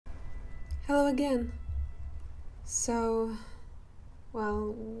Hello again. So,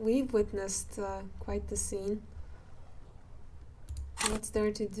 well, we've witnessed quite the scene. What's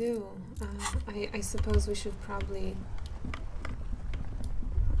there to do? I suppose we should probably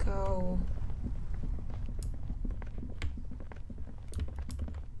go.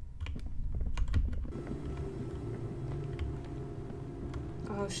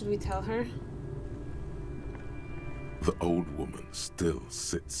 Oh, should we tell her? The old woman still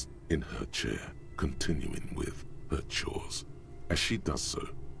sits in her chair, continuing with her chores. As she does so,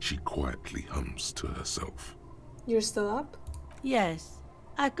 she quietly hums to herself. You're still up? Yes,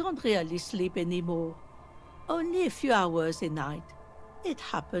 I can't really sleep anymore. Only a few hours a night. It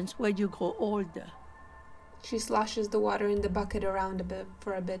happens when you grow older. She sloshes the water in the bucket around a bit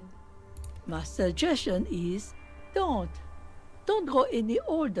for a bit. My suggestion is, don't grow any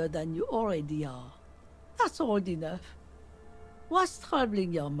older than you already are. That's old enough. What's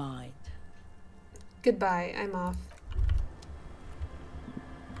troubling your mind? Goodbye, I'm off.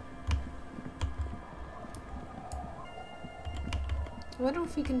 I wonder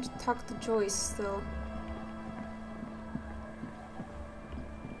if we can talk to Joyce still.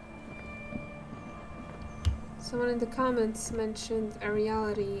 Someone in the comments mentioned a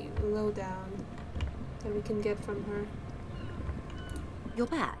reality lowdown that we can get from her. You're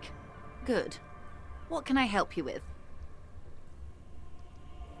back. Good. What can I help you with?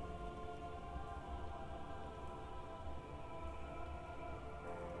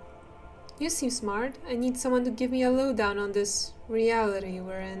 You seem smart. I need someone to give me a lowdown on this reality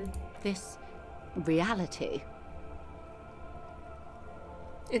we're in. This reality?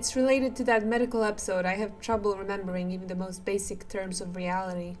 It's related to that medical episode. I have trouble remembering even the most basic terms of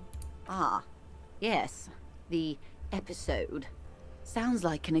reality. Ah, yes. The episode. Sounds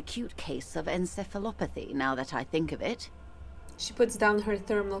like an acute case of encephalopathy, now that I think of it. She puts down her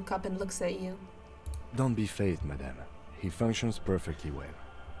thermal cup and looks at you. Don't be phased, madame. He functions perfectly well.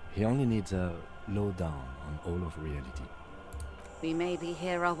 He only needs a lowdown on all of reality. We may be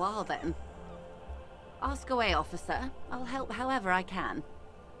here a while then. Ask away, officer. I'll help however I can.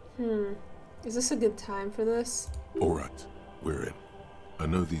 Is this a good time for this? Alright, we're in. I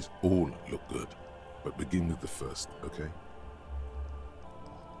know these all look good, but begin with the first, okay?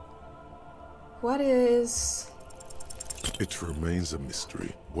 What is... It remains a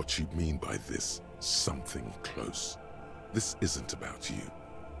mystery what you mean by this something close. This isn't about you.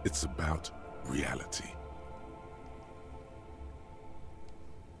 It's about reality.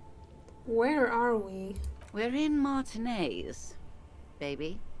 Where are we? We're in Martinez,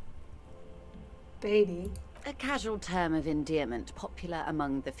 baby. Baby? A casual term of endearment popular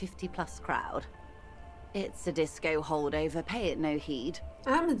among the 50-plus crowd. It's a disco holdover, pay it no heed.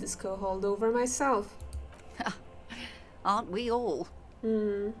 I'm a disco holdover myself. Aren't we all?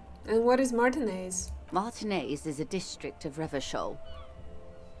 And what is Martinez? Martinez is a district of Revachol.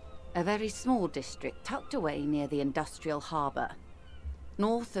 A very small district tucked away near the industrial harbour,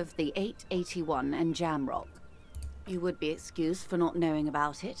 north of the 881 and Jamrock. You would be excused for not knowing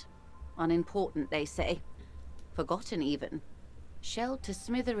about it. Unimportant, they say. Forgotten, even. Shelled to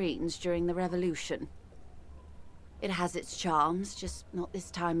smithereens during the Revolution. It has its charms, just not this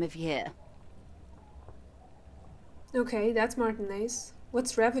time of year. Okay, that's Martinez.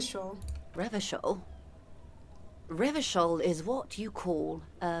 What's Revachol? Revachol? Revachol is what you call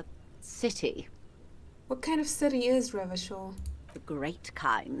a city. What kind of city is Revachol? The great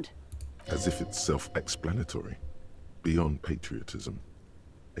kind. As if it's self-explanatory. Beyond patriotism.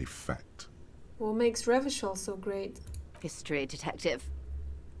 A fact. What makes Revachol so great? History, detective.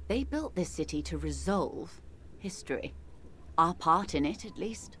 They built this city to resolve history. Our part in it, at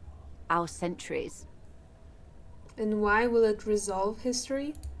least. Our centuries. And why will it resolve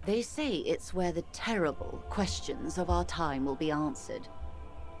history? They say it's where the terrible questions of our time will be answered.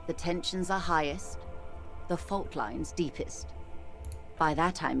 The tensions are highest, the fault lines deepest. By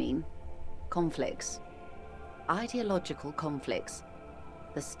that I mean conflicts. Ideological conflicts.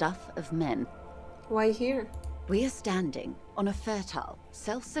 The stuff of men. Why here? We are standing on a fertile,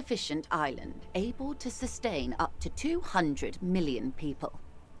 self-sufficient island able to sustain up to 200 million people.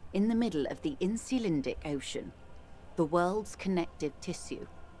 In the middle of the Insulindic Ocean. The world's connective tissue.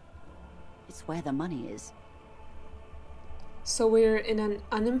 It's where the money is. So we're in an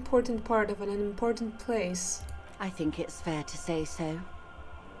unimportant part of an unimportant place. I think it's fair to say so.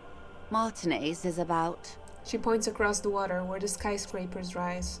 Martinez is about... She points across the water where the skyscrapers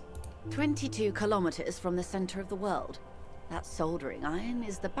rise. 22 kilometers from the center of the world. That soldering iron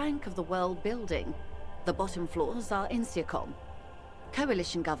is the bank of the world building. The bottom floors are Insiacom.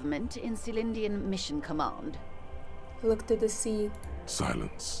 Coalition government, Insulindian Mission Command. Look to the sea.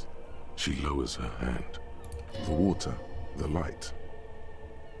 Silence. She lowers her hand. The water, the light.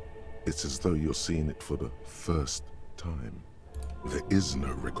 It's as though you're seeing it for the first time. There is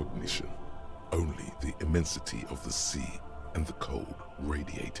no recognition, only the immensity of the sea and the cold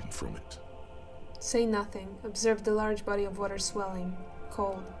radiating from it. Say nothing. Observe the large body of water swelling.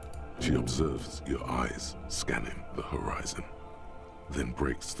 Cold. She observes your eyes scanning the horizon, then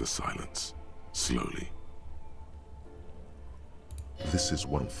breaks the silence, slowly. This is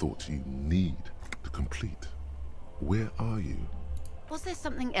one thought you need to complete. Where are you? Was there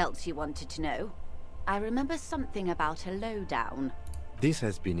something else you wanted to know? I remember something about a lowdown. This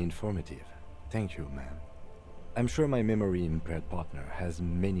has been informative. Thank you, ma'am. I'm sure my memory-impaired partner has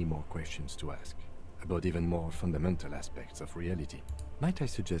many more questions to ask, about even more fundamental aspects of reality. Might I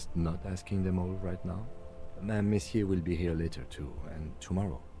suggest not asking them all right now? Ma'am, Monsieur will be here later too, and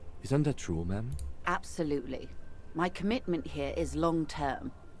tomorrow. Isn't that true, ma'am? Absolutely. My commitment here is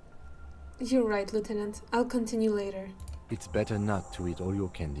long-term. You're right, Lieutenant. I'll continue later. It's better not to eat all your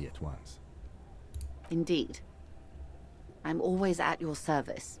candy at once. Indeed. I'm always at your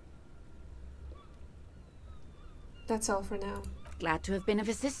service. That's all for now. Glad to have been of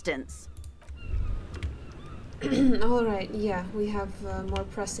assistance. Alright, yeah, we have more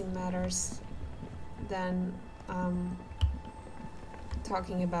pressing matters than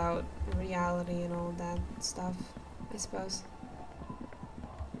talking about reality and all that stuff, I suppose.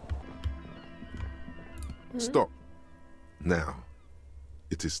 Stop. Now.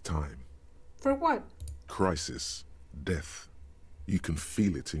 It is time. For what? Crisis. Death. You can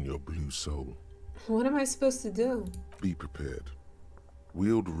feel it in your blue soul. What am I supposed to do? Be prepared.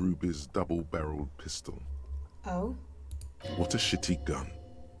 Wield Ruby's double-barreled pistol. Oh? What a shitty gun.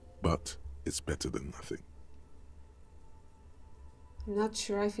 But it's better than nothing. I'm not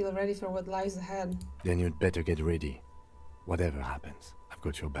sure I feel ready for what lies ahead. Then you'd better get ready. Whatever happens, I've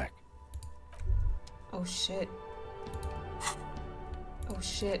got your back. Oh shit. Oh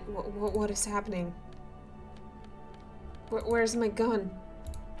shit, what is happening? Where's my gun?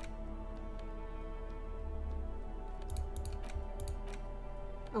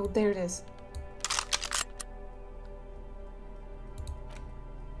 Oh, there it is.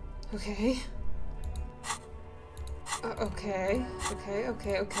 Okay. Okay.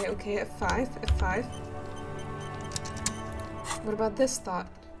 F5. What about this thought?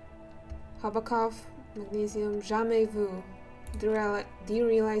 Habakov, magnesium, jamais vu.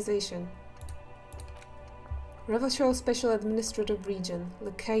 Derealization. Revachol Special Administrative Region,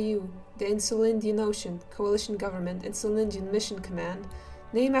 Le Caillou, the Insulindian Ocean, Coalition Government, Insulindian Mission Command.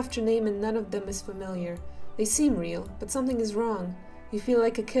 Name after name and none of them is familiar. They seem real, but something is wrong. You feel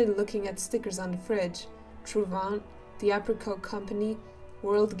like a kid looking at stickers on the fridge. Trouvant, the Apricot Company,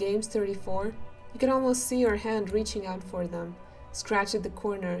 World Games 34. You can almost see your hand reaching out for them. Scratch at the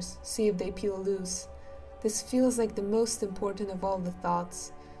corners, see if they peel loose. This feels like the most important of all the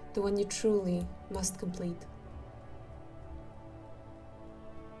thoughts, the one you truly must complete.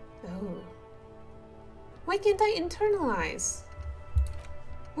 Oh. Why can't I internalize?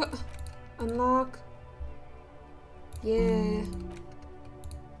 What? Unlock? Yeah.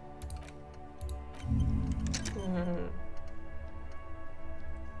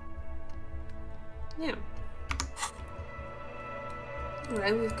 Yeah.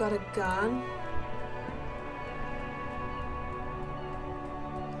 Alright, we've got a gun.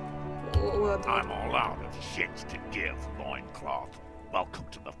 I'm all out of shits to give, loincloth. Welcome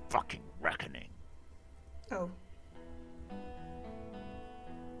to the fucking reckoning. Oh.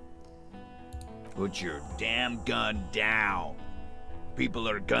 Put your damn gun down. People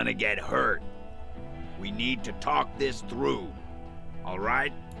are gonna get hurt. We need to talk this through. All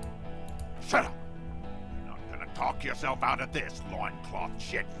right? Shut up. You're not gonna talk yourself out of this, loincloth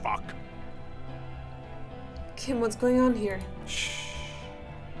shit fuck. Kim, what's going on here? Shh.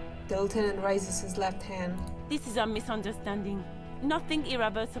 The lieutenant raises his left hand. This is a misunderstanding. Nothing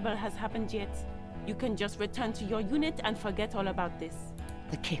irreversible has happened yet. You can just return to your unit and forget all about this.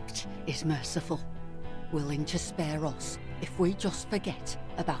 The Kipt is merciful, willing to spare us if we just forget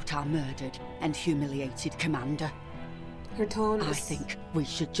about our murdered and humiliated commander. Her tone is... I think we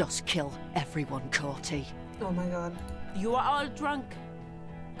should just kill everyone, Corty. Oh my god. You are all drunk.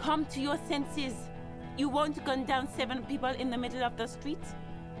 Come to your senses. You won't gun down 7 people in the middle of the street.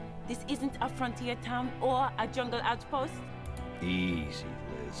 This isn't a frontier town or a jungle outpost. Easy,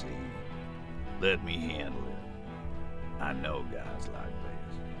 Lizzie. Let me handle it. I know guys like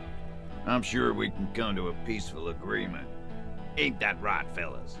this. I'm sure we can come to a peaceful agreement. Ain't that right,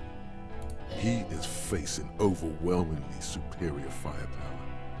 fellas? He is facing overwhelmingly superior firepower,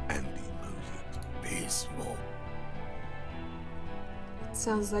 and he knows it. Peaceful. It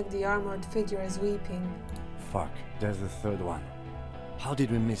Sounds like the armored figure is weeping. Fuck, there's the third one. How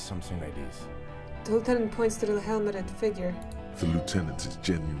did we miss something like this? The lieutenant points to the helmeted figure. The lieutenant is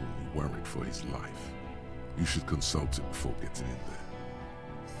genuinely worried for his life. You should consult it before getting in there.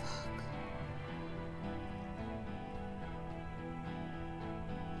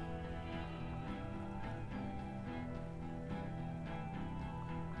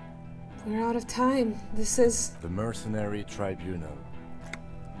 We're out of time. This is... The Mercenary Tribunal.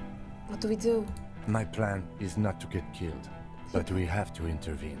 What do we do? My plan is not to get killed, but we have to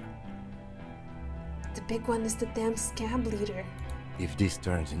intervene. The big one is the damn scab leader. If this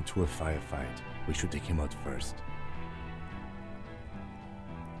turns into a firefight, we should take him out first.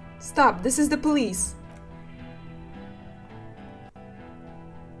 Stop! This is the police!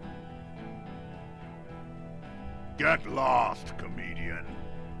 Get lost, comedian.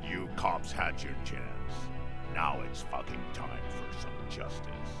 You cops had your chance. Now it's fucking time for some justice.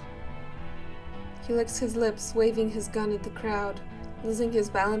 He licks his lips, waving his gun at the crowd. Losing his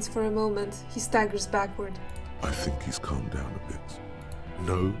balance for a moment, he staggers backward. I think he's calmed down a bit.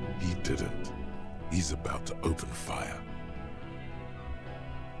 No, he didn't. He's about to open fire.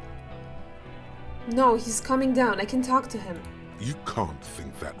 No, he's coming down. I can talk to him. You can't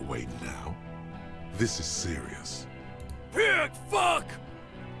think that way now. This is serious. Pig fuck!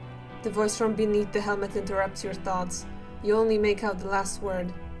 The voice from beneath the helmet interrupts your thoughts. You only make out the last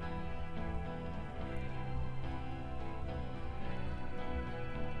word.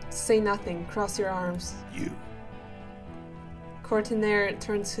 Say nothing. Cross your arms. You. Courtenaire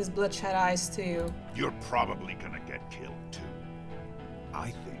turns his bloodshot eyes to you. You're probably gonna get killed too.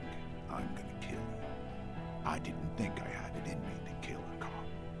 I think I'm gonna kill you. I didn't think I had it in me to kill a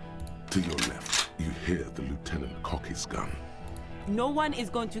cop. To your left, you hear the lieutenant cock his gun. No one is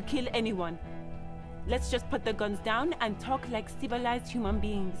going to kill anyone. Let's just put the guns down and talk like civilized human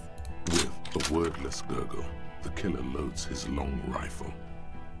beings. With a wordless gurgle, the killer loads his long rifle.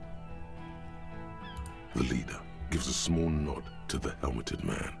 The leader gives a small nod to the helmeted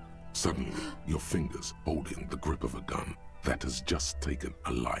man. Suddenly, your fingers holding the grip of a gun that has just taken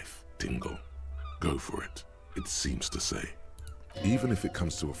a life tingle. Go for it, it seems to say. Even if it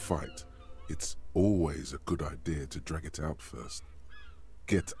comes to a fight, it's always a good idea to drag it out first.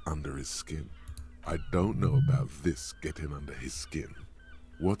 Get under his skin. I don't know about this getting under his skin.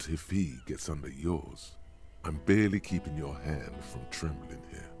 What if he gets under yours? I'm barely keeping your hand from trembling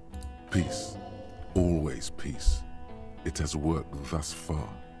here. Peace. Always peace. It has worked thus far.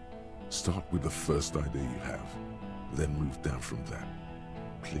 Start with the first idea you have, then move down from that.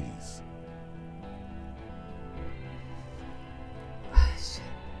 Please.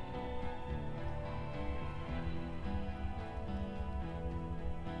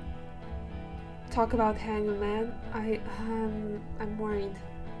 Talk about hanging man. I'm worried.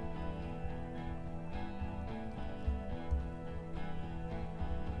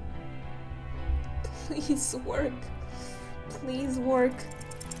 Please work. Please work.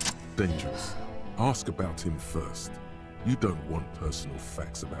 Dangerous. Ask about him first. You don't want personal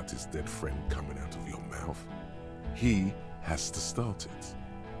facts about his dead friend coming out of your mouth. He has to start it.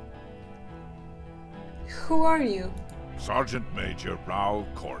 Who are you? Sergeant Major Raoul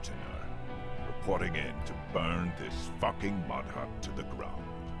Courtenaire, reporting in to burn this fucking mud hut to the ground.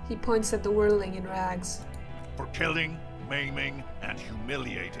 He points at the whirling in rags. For killing, maiming, and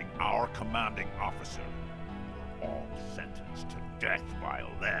humiliating our commanding officer. You're all sentenced to death by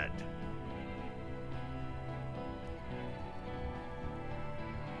lead.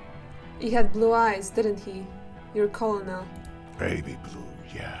 He had blue eyes, didn't he? Your colonel. Baby blue,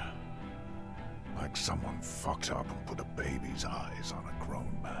 yeah. Like someone fucked up and put a baby's eyes on a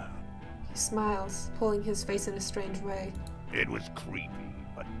grown man. He smiles, pulling his face in a strange way. It was creepy,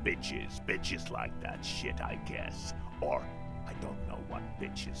 but bitches like that shit, I guess. Or, I don't know what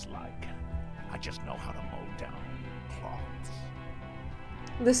bitches like. I just know how to mow down cloths.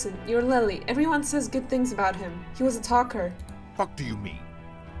 Listen, you're Lily. Everyone says good things about him. He was a talker. Fuck do you mean,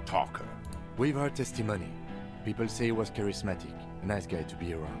 talker? We've heard testimony. People say he was charismatic, a nice guy to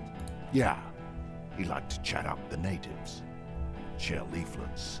be around. Yeah, he liked to chat up the natives. Share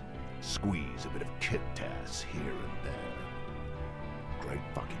leaflets. Squeeze a bit of kit tass here and there. Great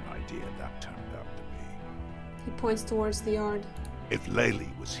fucking idea that turned out to be. He points towards the yard. If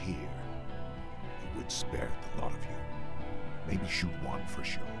Lely was here, he would spare the lot of you. Maybe shoot one for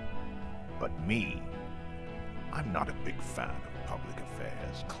sure. But me, I'm not a big fan of public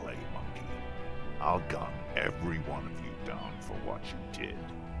affairs, clay monkey. I'll gun every one of you down for what you did.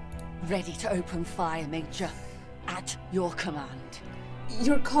 Ready to open fire, Major. At your command.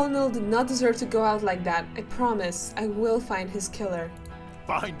 Your colonel did not deserve to go out like that. I promise. I will find his killer.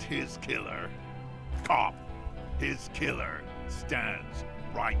 Find his killer. Cop, his killer stands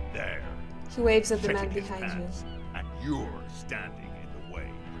right there. He waves at the man Shitting his behind you. pants, and you're standing in the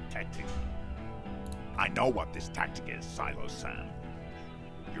way, protecting him. I know what this tactic is, Silo Sam.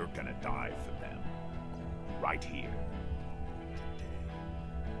 You're gonna die for them. Right here.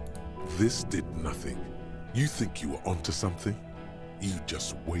 This did nothing. You think you were onto something? You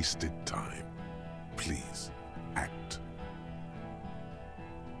just wasted time. Please, act.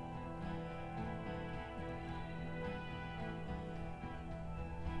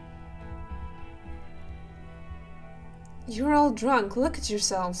 You're all drunk. Look at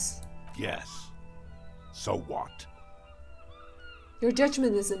yourselves. Yes. So what? Your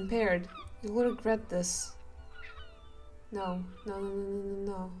judgment is impaired. You will regret this. No.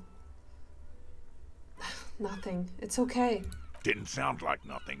 Nothing. It's okay. Didn't sound like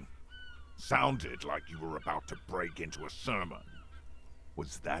nothing. Sounded like you were about to break into a sermon.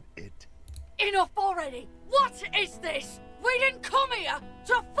 Was that it? Enough already! What is this? We didn't come here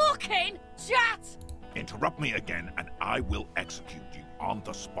to fucking chat! Interrupt me again and I will execute you on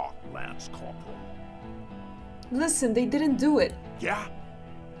the spot, Lance Corporal. Listen, they didn't do it. Yeah?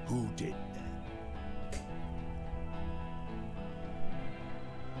 Who did then?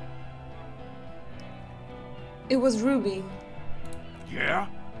 It was Ruby. Yeah?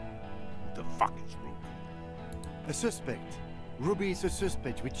 Who the fuck is Ruby? A suspect. Ruby is a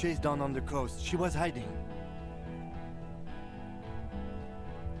suspect we chased down on the coast. She was hiding.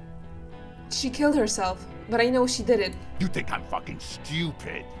 She killed herself, but I know she did it. You think I'm fucking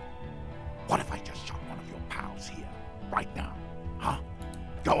stupid? What if I just shot one of your pals here, right now? Huh?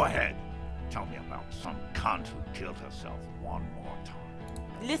 Go ahead. Tell me about some cunt who killed herself one more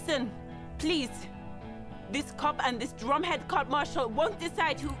time. Listen, please. This cop and this drumhead court marshal won't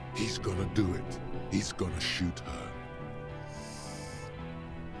decide who... He's gonna do it. He's gonna shoot her.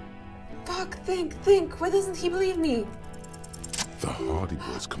 Fuck, think. Why doesn't he believe me? The Hardy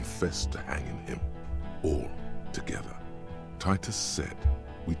Boys confessed to hanging him. All together. Titus said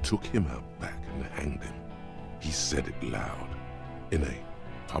we took him out back and hanged him. He said it loud. In a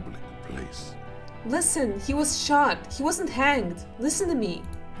public place. Listen, he was shot. He wasn't hanged. Listen to me.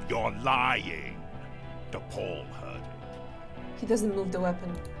 You're lying. DePaul heard it. He doesn't move the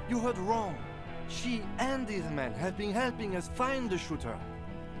weapon. You heard wrong. She and these men have been helping us find the shooter.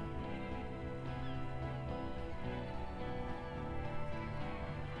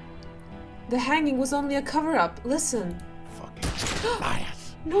 The hanging was only a cover-up. Listen. Fucking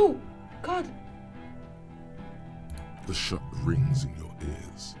liars. No! God. The shot rings in your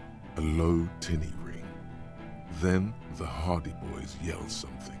ears. A low, tinny ring. Then the Hardy Boys yell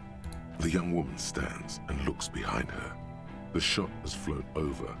something. The young woman stands and looks behind her. The shot has flown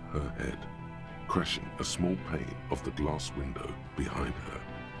over her head, crashing a small pane of the glass window behind her.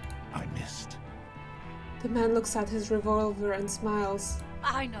 I missed. The man looks at his revolver and smiles.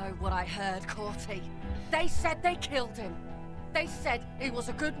 I know what I heard, Corty. They said they killed him. They said it was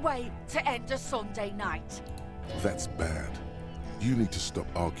a good way to end a Sunday night. That's bad. You need to stop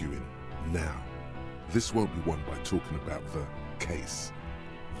arguing now. This won't be won by talking about the case.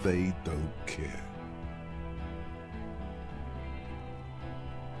 They don't care.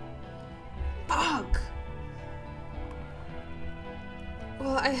 Fuck!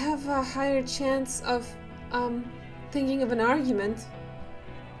 Well, I have a higher chance of, thinking of an argument.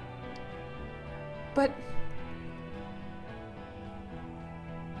 But...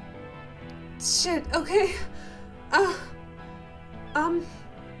 Shit, okay.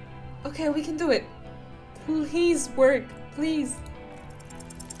 Okay, we can do it. Please work, please.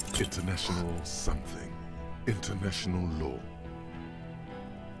 International something. International law.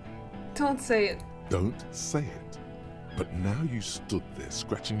 Don't say it. Don't say it. But now you stood there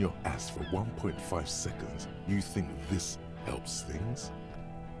scratching your ass for 1.5 seconds. You think this helps things?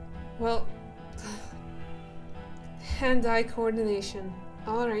 Well... hand-eye coordination.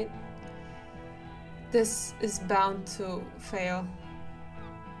 Alright. This is bound to fail.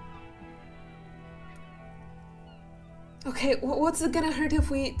 Okay, what's it gonna hurt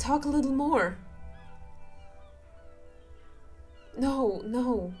if we talk a little more?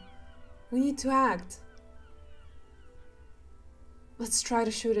 No. We need to act. Let's try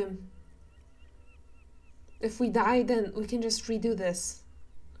to shoot him. If we die, then we can just redo this.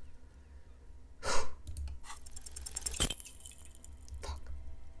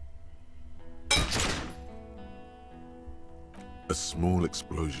 A small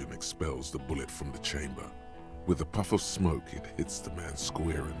explosion expels the bullet from the chamber. With a puff of smoke, it hits the man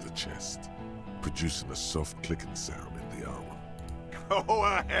square in the chest, producing a soft clicking sound in the armor. Go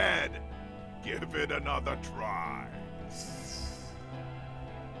ahead. Give it another try.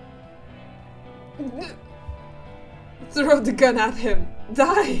 Throw the gun at him.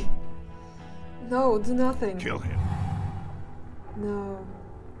 Die! No, do nothing. Kill him. No.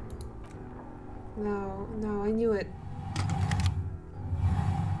 No, no, I knew it.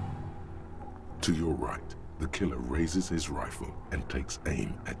 To your right, the killer raises his rifle and takes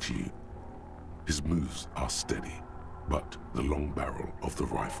aim at you. His moves are steady, but the long barrel of the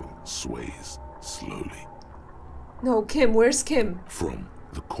rifle sways slowly. No, Kim, where's Kim? From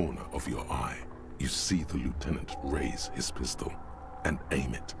the corner of your eye, you see the lieutenant raise his pistol and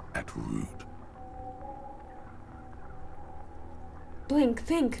aim it at Rude. Blink,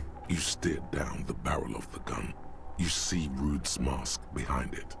 think. You stare down the barrel of the gun. You see Rude's mask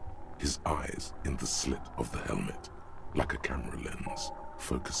behind it, his eyes in the slit of the helmet, like a camera lens,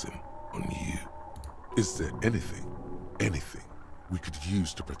 focusing on you. Is there anything we could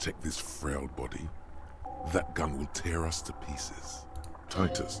use to protect this frail body? That gun will tear us to pieces.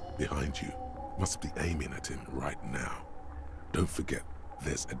 Titus, behind you, must be aiming at him right now. Don't forget,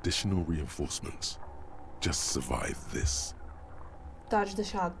 there's additional reinforcements. Just survive this. Dodge the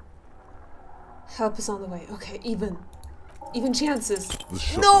shot. Help is on the way. Okay, even chances. The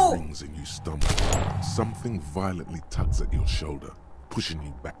shot No! rings and you stumble. Something violently tugs at your shoulder, pushing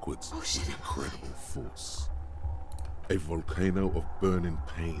you backwards with incredible force. A volcano of burning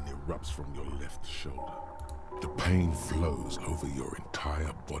pain erupts from your left shoulder. The pain flows over your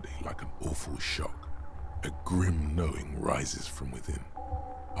entire body like an awful shock. A grim knowing rises from within.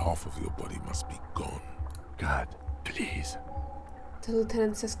 Half of your body must be gone. God, please. The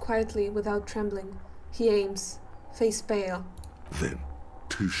lieutenant says quietly, without trembling. He aims, face pale. Then,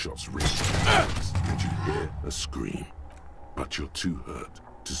 2 shots ring and you hear a scream. But you're too hurt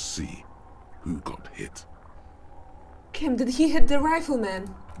to see who got hit. Kim, did he hit the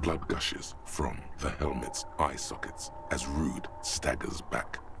rifleman? Blood gushes from the helmet's eye sockets as Rude staggers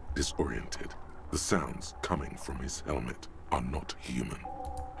back, disoriented. The sounds coming from his helmet are not human.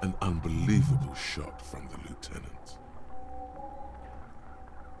 An unbelievable shot from the lieutenant.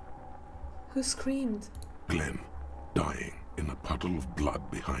 Who screamed? Glenn, dying in a puddle of blood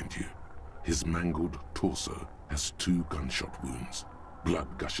behind you. His mangled torso has 2 gunshot wounds.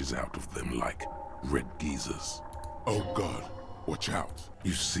 Blood gushes out of them like red geysers. Oh God, watch out.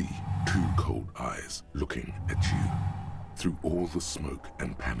 You see 2 cold eyes looking at you through all the smoke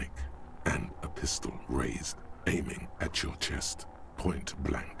and panic, and a pistol raised, aiming at your chest, point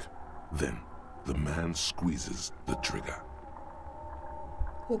blank. Then the man squeezes the trigger.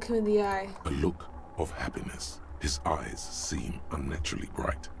 Look him in the eye. A look of happiness. His eyes seem unnaturally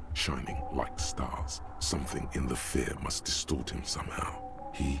bright, shining like stars. Something in the fear must distort him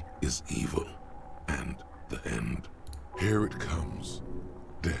somehow. He is evil, and the end. Here it comes.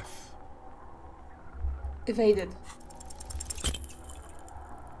 Death. Evaded.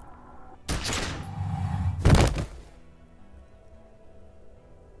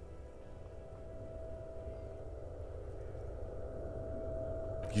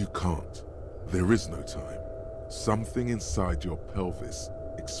 You can't. There is no time. Something inside your pelvis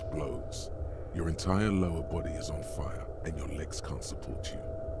explodes. Your entire lower body is on fire, and your legs can't support you.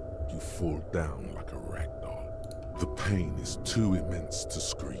 You fall down like a rag doll. The pain is too immense to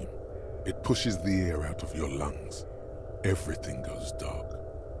scream. It pushes the air out of your lungs. Everything goes dark.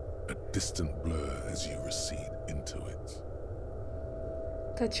 A distant blur as you recede into it.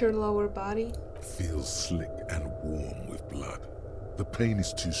 Touch your lower body. Feels slick and warm with blood. The pain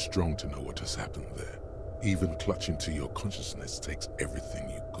is too strong to know what has happened there. Even clutching to your consciousness takes everything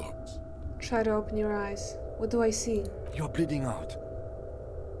you got. Try to open your eyes. What do I see? You're bleeding out.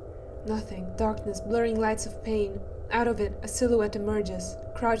 Nothing. Darkness, blurring lights of pain. Out of it, a silhouette emerges,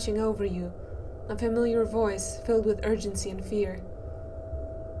 crouching over you. A familiar voice, filled with urgency and fear.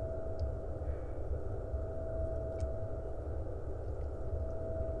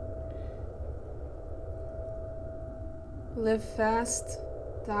 Live fast,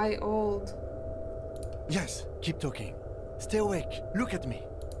 die old. Yes, keep talking. Stay awake. Look at me.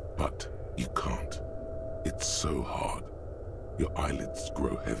 But you can't. It's so hard. Your eyelids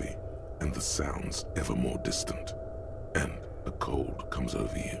grow heavy, and the sounds ever more distant. And a cold comes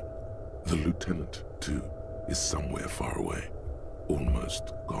over you. The lieutenant, too, is somewhere far away,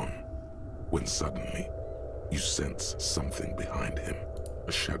 almost gone. When suddenly, you sense something behind him,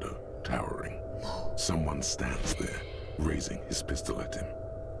 a shadow towering. Someone stands there, raising his pistol at him.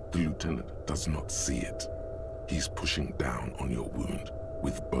 The lieutenant does not see it. He's pushing down on your wound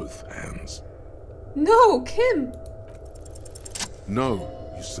with both hands. No, Kim!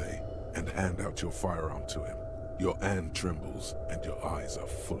 No, you say, and hand out your firearm to him. Your hand trembles, and your eyes are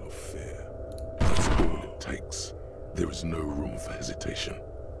full of fear. That's all it takes. There is no room for hesitation.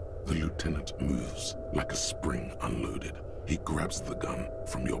 The lieutenant moves like a spring unloaded. He grabs the gun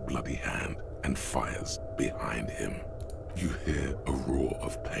from your bloody hand and fires behind him. You hear a roar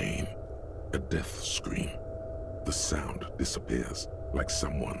of pain, a death scream. The sound disappears like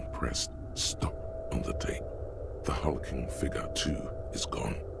someone pressed stop on the tape. The hulking figure too is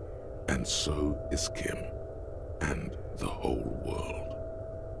gone, and so is Kim, and the whole world.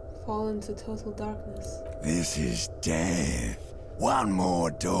 Fall into total darkness. This is death. One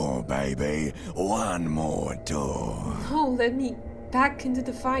more door, baby. One more door. No, let me back into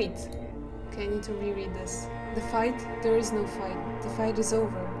the fight. Okay, I need to reread this. The fight? There is no fight. The fight is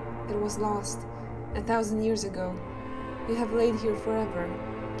over. It was lost. 1,000 years ago. We have laid here forever.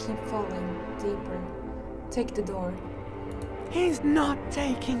 Keep falling deeper. Take the door. He's not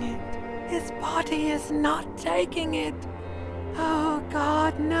taking it. His body is not taking it. Oh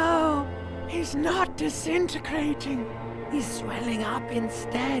God, no. He's not disintegrating. He's swelling up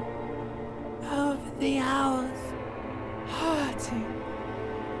instead. Over the hours. Hurting.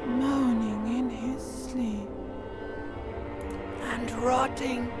 Moaning in his sleep. And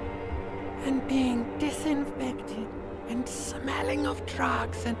rotting. And being disinfected. And smelling of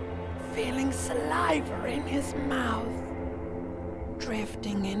drugs and feeling saliva in his mouth.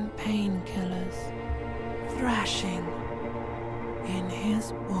 Drifting in painkillers. Thrashing in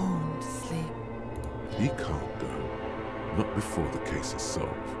his wound sleep. He can't go. Not before the case is solved.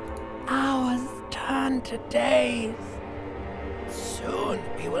 Hours turn to days. Soon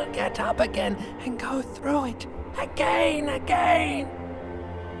we will get up again and go through it again.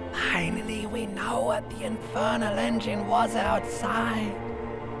 Finally we know what the infernal engine was outside.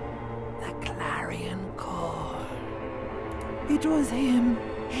 The clarion call. It was him.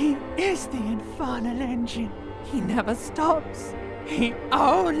 He is the infernal engine. He never stops. He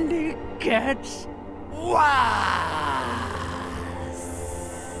only gets worse.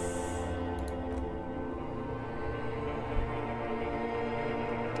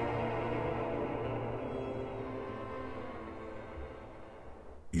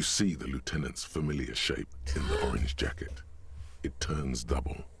 You see the lieutenant's familiar shape in the orange jacket. It turns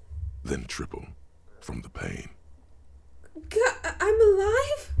double, then triple, from the pain. God, I'm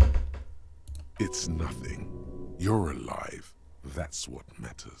alive? It's nothing. You're alive. That's what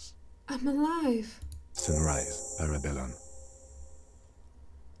matters. I'm alive. Sunrise, Parabellum.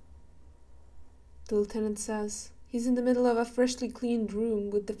 The lieutenant says. He's in the middle of a freshly cleaned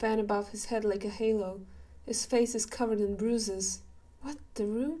room with the fan above his head like a halo. His face is covered in bruises. What? The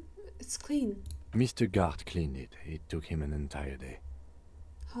room? It's clean. Mr. Gart cleaned it. It took him an entire day.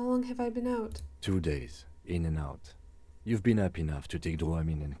 How long have I been out? 2 days, in and out. You've been up enough to take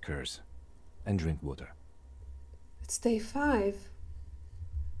Dramamine and curse. And drink water. It's day 5.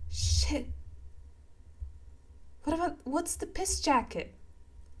 Shit. What's the piss jacket?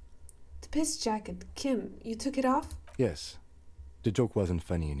 The piss jacket. Kim, you took it off? Yes. The joke wasn't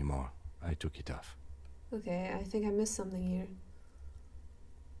funny anymore. I took it off. Okay, I think I missed something here.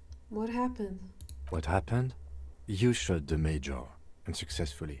 What happened? What happened? You shot the major, and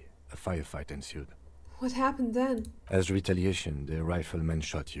successfully. A firefight ensued. What happened then? As retaliation, the rifleman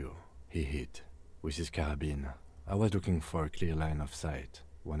shot you. He hit. With his carabine. I was looking for a clear line of sight.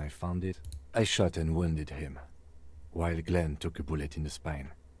 When I found it, I shot and wounded him. While Glenn took a bullet in the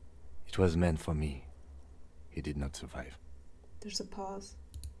spine. It was meant for me. He did not survive. There's a pause.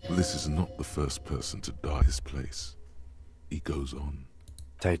 This is not the first person to die this place. He goes on.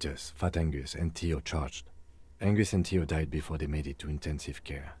 Titus, Fat Angus, and Theo charged. Angus and Theo died before they made it to intensive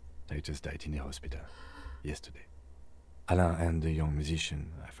care. Titus died in the hospital. Yesterday. Alain and the young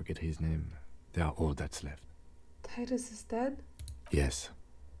musician, I forget his name, they are all that's left. Titus is dead? Yes.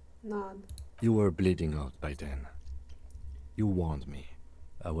 Nod. You were bleeding out by then. You warned me.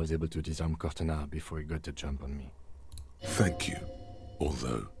 I was able to disarm Cortana before he got the jump on me. Thank you.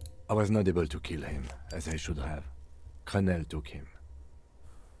 Although I was not able to kill him, as I should have. Crenel took him.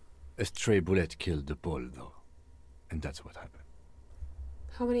 A stray bullet killed the Pole, though. And that's what happened.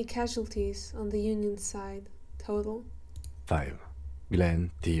 How many casualties on the Union side? Total? 5.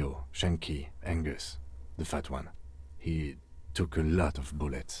 Glenn, Theo, Shanky, Angus. The fat one. He took a lot of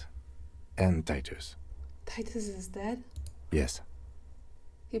bullets. And Titus. Titus is dead? Yes.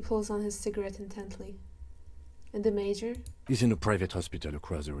 He pulls on his cigarette intently. And the major? He's in a private hospital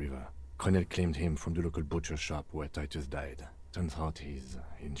across the river. Crenel claimed him from the local butcher shop where Titus died. Turns out he's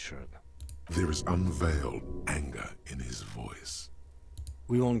insured. there is unveiled anger in his voice.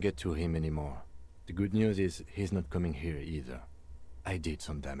 We won't get to him anymore. The good news is he's not coming here either. I did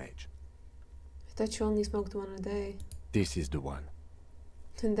some damage. I thought you only smoked one a day. This is the one.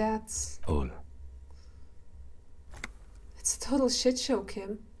 And that's... All. It's a total shit show,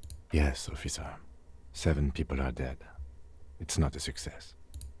 Kim. Yes, officer. 7 people are dead. It's not a success.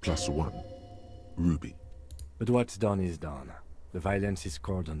 +1. Ruby. But what's done is done. The violence is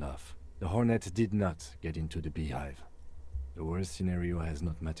cordoned off. The Hornets did not get into the beehive. The worst scenario has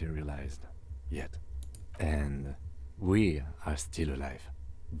not materialized. Yet. And we are still alive.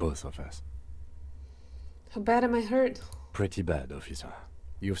 Both of us. How bad am I hurt? Pretty bad, officer.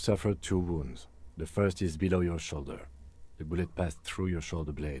 You've suffered 2 wounds. The first is below your shoulder. The bullet passed through your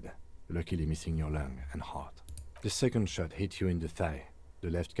shoulder blade, luckily missing your lung and heart. The second shot hit you in the thigh, the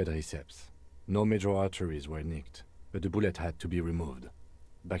left quadriceps. No major arteries were nicked, but the bullet had to be removed.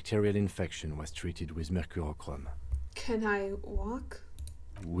 Bacterial infection was treated with mercurochrome. Can I walk?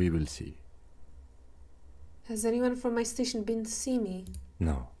 We will see. Has anyone from my station been to see me?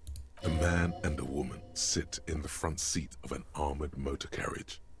 No. A man and a woman sit in the front seat of an armored motor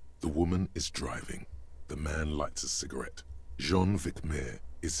carriage. The woman is driving. The man lights a cigarette. Jean Vicmer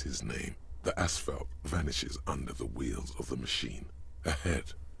is his name. The asphalt vanishes under the wheels of the machine.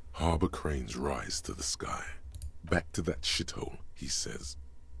 Ahead, harbor cranes rise to the sky. Back to that shithole, he says.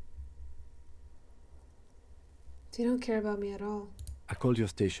 They don't care about me at all. I called your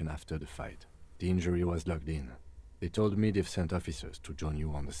station after the fight. The injury was logged in. They told me they've sent officers to join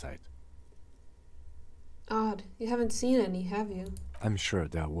you on the site. Odd. You haven't seen any, have you? I'm sure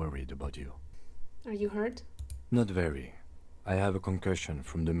they're worried about you. Are you hurt? Not very. I have a concussion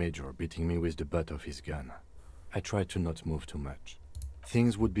from the Major beating me with the butt of his gun. I tried to not move too much.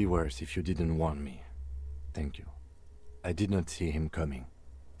 Things would be worse if you didn't warn me. Thank you. I did not see him coming.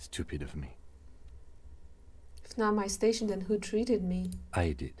 Stupid of me. If not my station, then who treated me?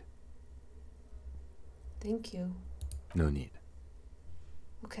 I did. Thank you. No need.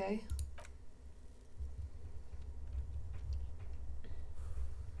 Okay.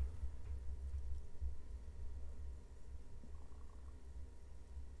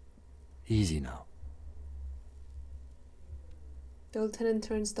 Easy now. The lieutenant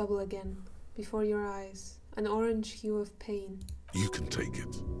turns double again, before your eyes, an orange hue of pain. You can take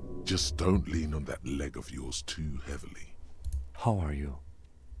it. Just don't lean on that leg of yours too heavily. How are you?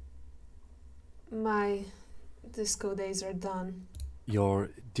 My disco days are done.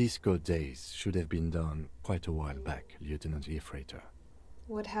 Your disco days should have been done quite a while back, Lieutenant Gefreiter.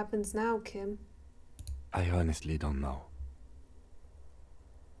 What happens now, Kim? I honestly don't know.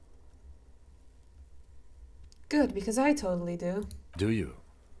 Good, because I totally do. Do you?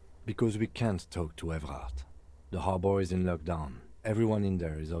 Because we can't talk to Everard. The harbor is in lockdown. Everyone in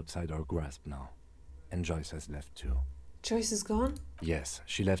there is outside our grasp now. And Joyce has left too. Joyce is gone? Yes,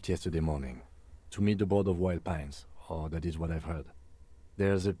 she left yesterday morning. To meet the board of Wild Pines, or that is what I've heard.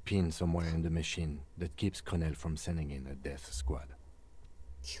 There's a pin somewhere in the machine that keeps Connell from sending in a death squad.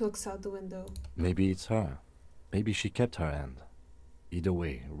 He looks out the window. Maybe it's her. Maybe she kept her hand. Either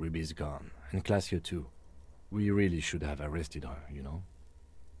way, Ruby's gone. And Claudia too. We really should have arrested her, you know?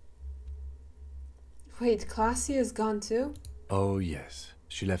 Wait, Claudia is gone too? Oh yes.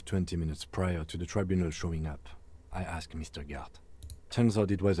 She left 20 minutes prior to the tribunal showing up. I asked Mr. Gart. Turns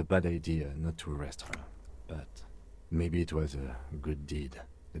out it was a bad idea not to arrest her. But maybe it was a good deed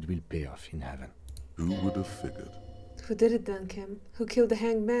that will pay off in heaven. Who would have figured? Who did it then, Kim? Who killed the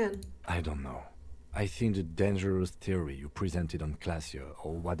hanged man? I don't know. I think the dangerous theory you presented on Claudia,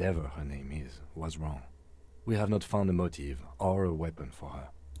 or whatever her name is, was wrong. We have not found a motive or a weapon for her.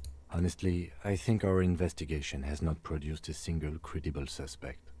 Honestly, I think our investigation has not produced a single credible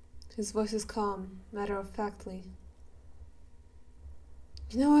suspect. His voice is calm, matter-of-factly.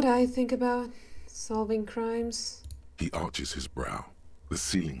 You know what I think about? Solving crimes? He arches his brow. The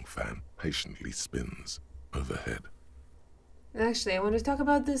ceiling fan patiently spins overhead. Actually, I want to talk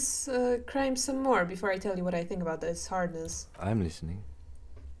about this crime some more before I tell you what I think about its hardness. I'm listening.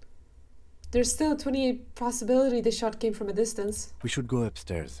 There's still a 28% possibility the shot came from a distance. We should go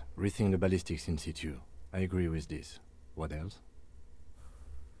upstairs, rethink the ballistics in situ. I agree with this. What else?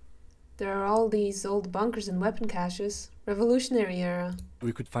 There are all these old bunkers and weapon caches. Revolutionary era.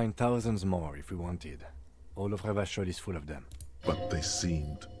 We could find thousands more if we wanted. All of Revachol is full of them. But they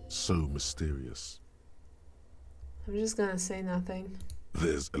seemed so mysterious. I'm just gonna say nothing.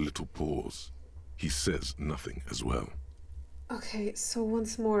 There's a little pause. He says nothing as well. Okay, so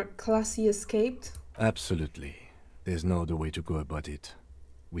once more, Claudia escaped? Absolutely. There's no other way to go about it.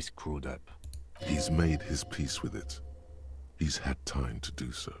 We screwed up. He's made his peace with it. He's had time to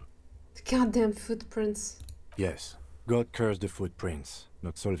do so. The goddamn footprints. Yes. God curse the footprints.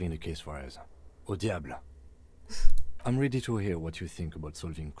 Not solving the case for us. Au diable. I'm ready to hear what you think about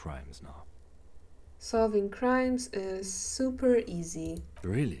solving crimes now. Solving crimes is super easy.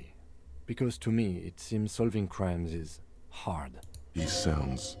 Really? Because to me, it seems solving crimes is hard. He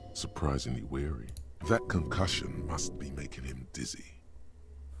sounds surprisingly weary. That concussion must be making him dizzy.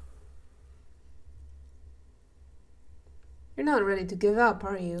 You're not ready to give up,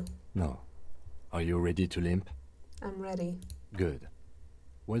 are you? No. Are you ready to limp? I'm ready. Good.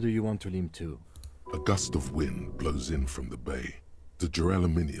 Where do you want to limp to? A gust of wind blows in from the bay. The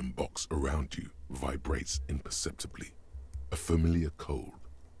duraluminum box around you vibrates imperceptibly. A familiar cold,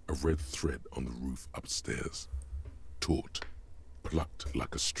 a red thread on the roof upstairs. Taut, plucked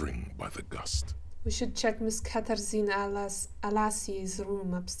like a string by the gust. We should check Miss Katarzyna Alasi's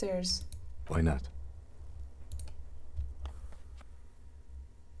room upstairs. Why not?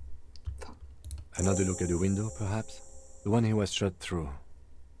 Another look at the window, perhaps? The one he was shot through.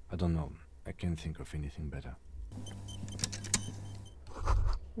 I don't know. I can't think of anything better.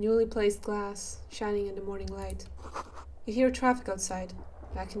 Newly placed glass, shining in the morning light. You hear traffic outside,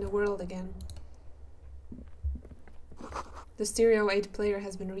 back in the world again. The stereo 8 player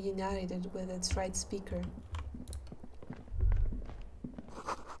has been reunited with its right speaker.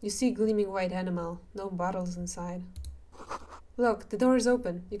 You see gleaming white enamel, no bottles inside. Look, the door is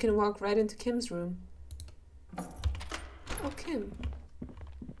open. You can walk right into Kim's room. Oh, Kim.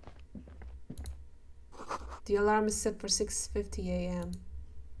 The alarm is set for 6:50 a.m.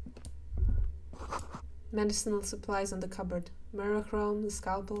 Medicinal supplies on the cupboard. Merochrome, the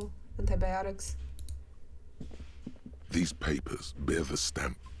scalpel, antibiotics. These papers bear the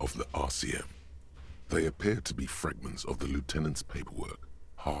stamp of the RCM. They appear to be fragments of the lieutenant's paperwork,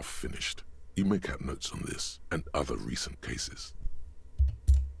 half finished. You make out notes on this and other recent cases.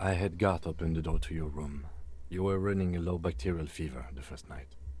 I had Garth open the door to your room. You were running a low bacterial fever the first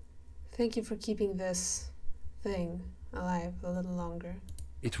night. Thank you for keeping this thing alive a little longer.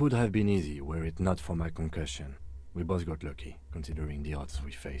 It would have been easy were it not for my concussion. We both got lucky, considering the odds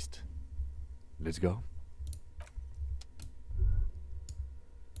we faced. Let's go?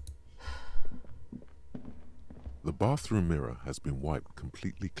 The bathroom mirror has been wiped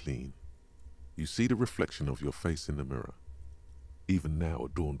completely clean. You see the reflection of your face in the mirror, even now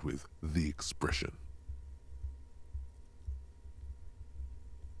adorned with the expression.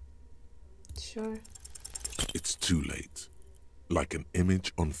 Sure. It's too late. Like an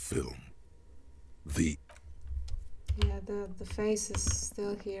image on film. Yeah, the face is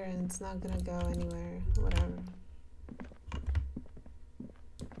still here and it's not gonna go anywhere. Whatever.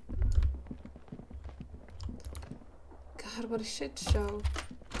 God, what a shit show.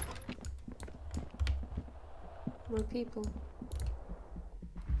 More people.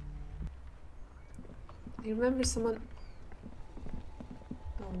 I remember someone...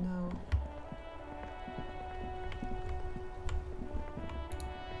 Oh no.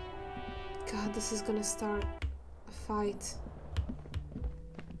 God, this is gonna start a fight.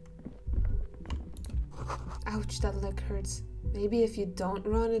 Ouch, that leg hurts. Maybe if you don't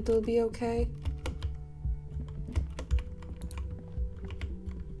run, it'll be okay.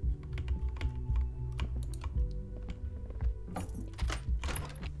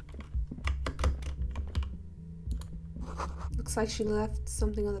 Looks like she left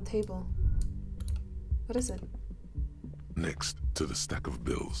something on the table. What is it? Next to the stack of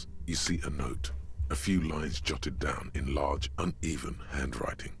bills, you see a note. A few lines jotted down in large, uneven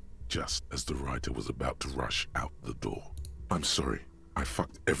handwriting, just as the writer was about to rush out the door. I'm sorry, I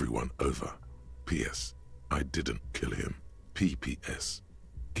fucked everyone over. P.S. I didn't kill him. P.P.S.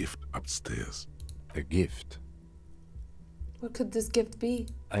 Gift upstairs. A gift? What could this gift be?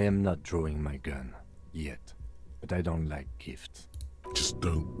 I am not drawing my gun. Yet. But I don't like gifts. Just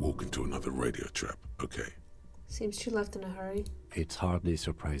don't walk into another radio trap, okay? Seems she left in a hurry. It's hardly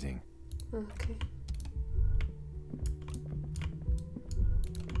surprising. Okay.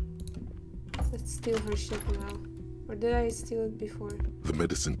 Let's steal her shit now. Or did I steal it before? The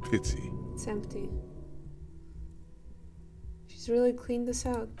medicine pity. It's empty. She's really cleaned this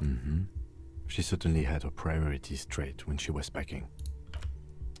out. Mm-hmm. She certainly had her priorities straight when she was packing.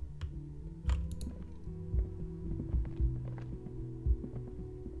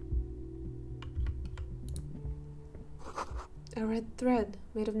 A red thread,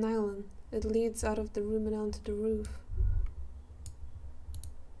 made of nylon. It leads out of the room and onto the roof.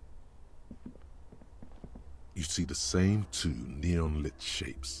 You see the same two neon-lit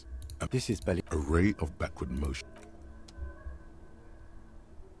shapes. This is Bali. A ray of backward motion.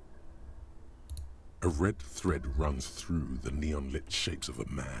 A red thread runs through the neon-lit shapes of a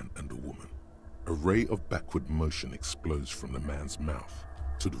man and a woman. A ray of backward motion explodes from the man's mouth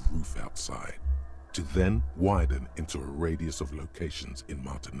to the roof outside, to then widen into a radius of locations in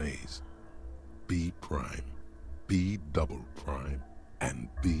Martinez. B prime, B double prime, and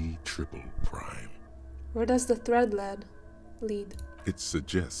B triple prime. Where does the thread lead? lead? It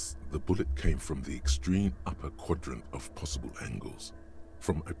suggests the bullet came from the extreme upper quadrant of possible angles,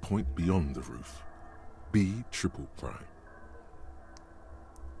 from a point beyond the roof. B triple prime.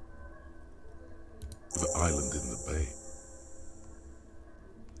 The island in the bay.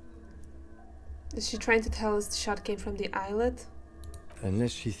 Is she trying to tell us the shot came from the islet?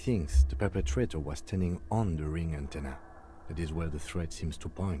 Unless she thinks the perpetrator was standing on the ring antenna. That is where the threat seems to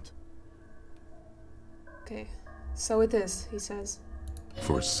point. Okay, so it is, he says.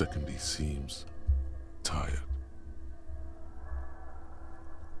 For a second he seems tired.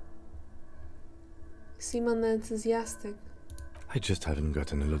 You seem unenthusiastic. I just haven't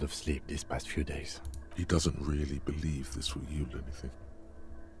gotten a lot of sleep these past few days. He doesn't really believe this will yield anything.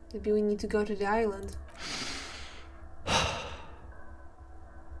 Maybe we need to go to the island.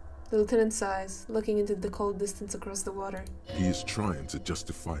 The lieutenant sighs, looking into the cold distance across the water. He is trying to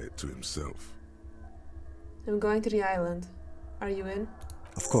justify it to himself. I'm going to the island. Are you in?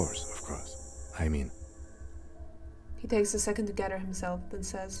 Of course. I'm in. He takes a second to gather himself, then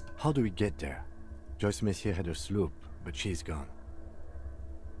says, How do we get there? Joyce Messier had her sloop, but she's gone.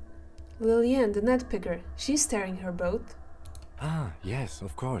 Lillian, the net picker. She's steering her boat. Ah, yes,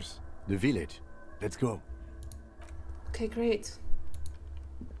 of course. The village. Let's go. Okay, great.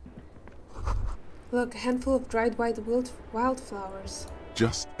 Look, a handful of dried white wildflowers.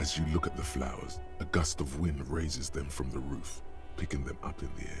 Just as you look at the flowers, a gust of wind raises them from the roof, picking them up in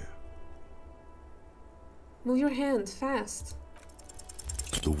the air. Move your hand, fast.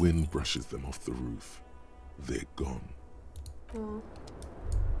 The wind brushes them off the roof. They're gone. Oh.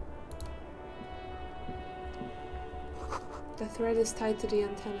 The thread is tied to the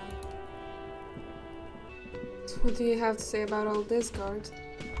antenna. What do you have to say about all this, guard?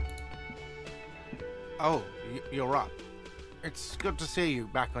 Oh, you're up. It's good to see you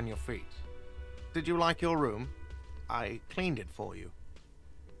back on your feet. Did you like your room? I cleaned it for you.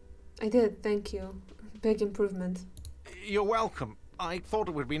 I did, thank you. Big improvement. You're welcome. I thought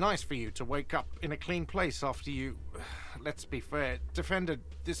it would be nice for you to wake up in a clean place after you, let's be fair, defended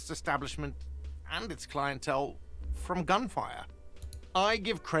this establishment and its clientele from gunfire. I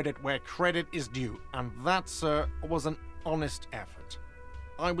give credit where credit is due, and that, sir, was an honest effort.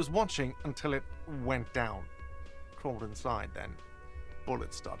 I was watching until it went down. Crawled inside then.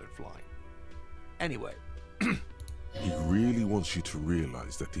 Bullets started flying. Anyway. He really wants you to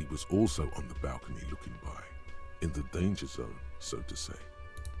realize that he was also on the balcony looking by, in the danger zone, so to say.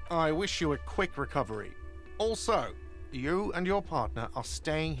 I wish you a quick recovery. Also, you and your partner are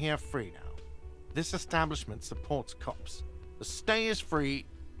staying here free now. This establishment supports cops. The stay is free,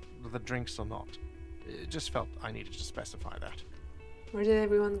 the drinks are not. Just felt I needed to specify that. Where did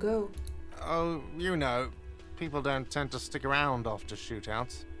everyone go? Oh, you know, people don't tend to stick around after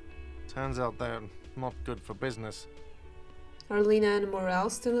shootouts. Turns out they're not good for business. Are Lena and Morale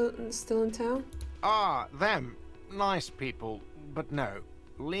still in town? Ah, them. Nice people, but no.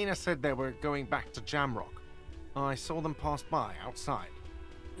 Lena said they were going back to Jamrock. I saw them pass by outside.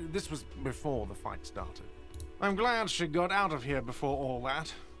 This was before the fight started. I'm glad she got out of here before all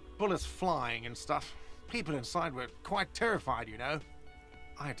that. Bullets flying and stuff. People inside were quite terrified, you know.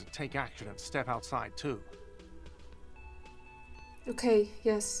 I had to take action and step outside too. Okay,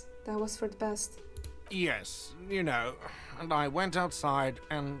 yes, that was for the best. Yes, you know, and I went outside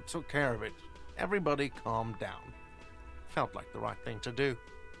and took care of it. Everybody calmed down. Felt like the right thing to do.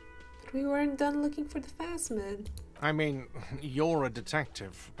 But we weren't done looking for the Phasmid. I mean, you're a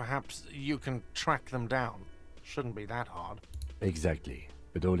detective. Perhaps you can track them down. Shouldn't be that hard. Exactly,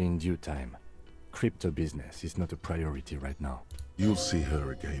 but all in due time. Crypto business is not a priority right now. You'll see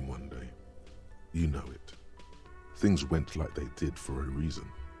her again one day. You know it. Things went like they did for a reason.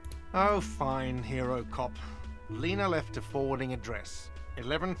 Oh, fine, hero cop. Lena left a forwarding address.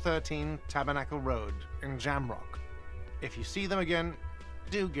 1113 Tabernacle Road in Jamrock. If you see them again,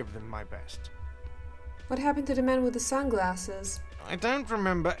 do give them my best. What happened to the man with the sunglasses? I don't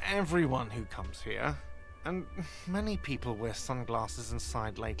remember everyone who comes here, and many people wear sunglasses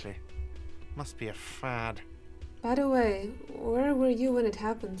inside lately. Must be a fad. By the way, where were you when it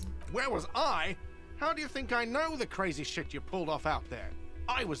happened? Where was I? How do you think I know the crazy shit you pulled off out there?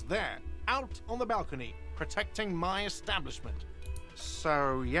 I was there, out on the balcony, protecting my establishment.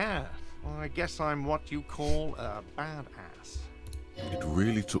 So, yeah, well, I guess I'm what you call a badass. It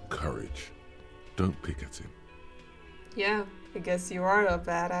really took courage. Don't pick at him. Yeah, I guess you are a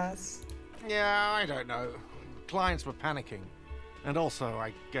badass. Yeah, I don't know. Clients were panicking. And also,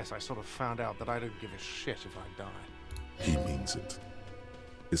 I guess I sort of found out that I don't give a shit if I die. He means it.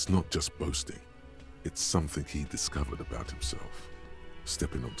 It's not just boasting. It's something he discovered about himself,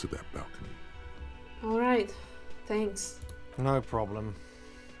 stepping onto that balcony. Alright, thanks. No problem.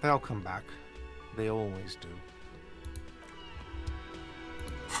 They'll come back. They always do.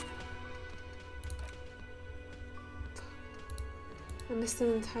 I missed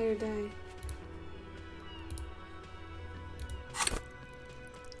an entire day.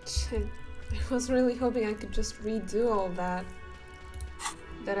 Shit. I was really hoping I could just redo all that.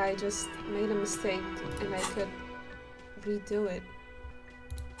 That I just made a mistake and I could redo it.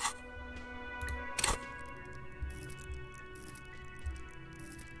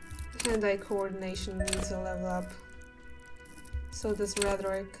 Hand-eye coordination needs a level up. So does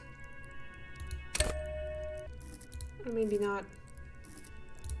rhetoric. Or maybe not.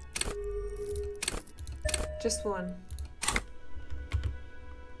 Just one.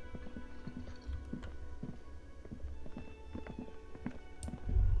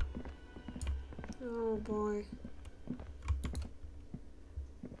 Oh boy.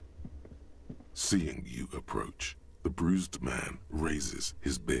 Seeing you approach, the bruised man raises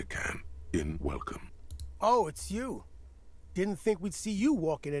his beer can in welcome. Oh, it's you. Didn't think we'd see you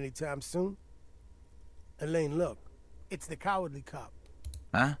walking anytime soon. Elaine, look. It's the cowardly cop.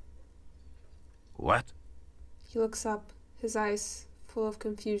 Huh? What? He looks up, his eyes full of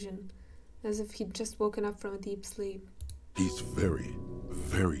confusion, as if he'd just woken up from a deep sleep. He's very,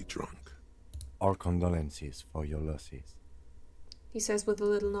 very drunk. Our condolences for your losses. He says with a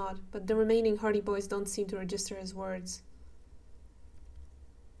little nod, but the remaining Hardy Boys don't seem to register his words.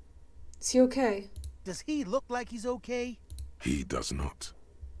 Is he okay? Does he look like he's okay? He does not.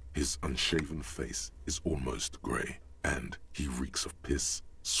 His unshaven face is almost grey, and he reeks of piss,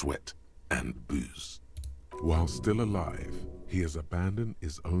 sweat, and booze. While still alive, he has abandoned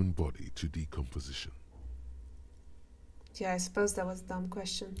his own body to decomposition. Yeah, I suppose that was a dumb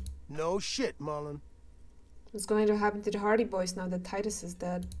question. No shit, Marlon. What's going to happen to the Hardy Boys now that Titus is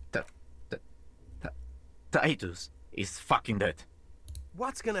dead? Titus is fucking dead.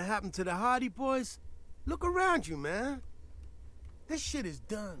 What's gonna happen to the Hardy Boys? Look around you, man. This shit is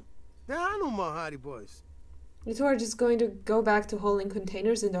done. There are no more Hardy Boys. You two are just going to go back to hauling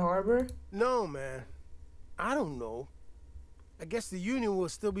containers in the harbor? No, man. I don't know. I guess the Union will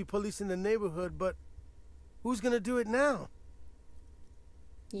still be policing the neighborhood, but who's gonna do it now?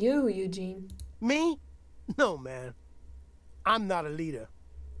 You, Eugene. Me? No, man. I'm not a leader.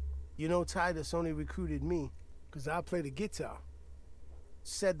 You know, Titus only recruited me because I play the guitar.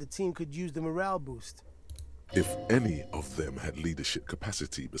 Said the team could use the morale boost. If any of them had leadership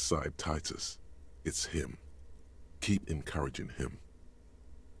capacity beside Titus, it's him. Keep encouraging him.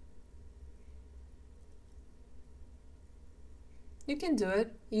 You can do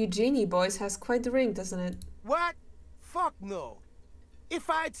it. Eugenie Boys has quite the ring, doesn't it? What? Fuck no. If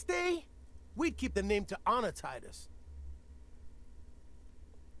I'd stay, we'd keep the name to honor Titus.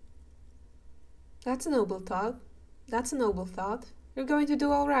 That's a noble thought. That's a noble thought. You're going to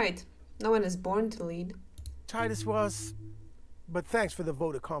do all right. No one is born to lead. Titus was, but thanks for the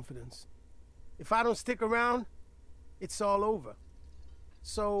vote of confidence. If I don't stick around, it's all over.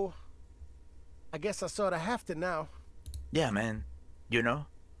 So, I guess I sort of have to now. Yeah, man. You know,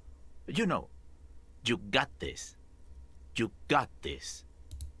 you got this. You got this.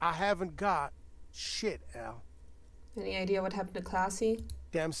 I haven't got shit, Al. Any idea what happened to Classy?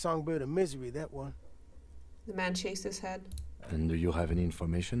 Damn songbird of misery, that one. The man shakes his head. And do you have any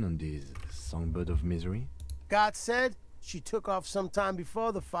information on this songbird of misery? God said she took off sometime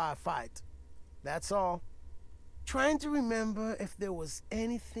before the firefight. That's all. Trying to remember if there was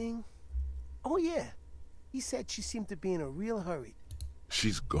anything. Oh yeah, he said she seemed to be in a real hurry.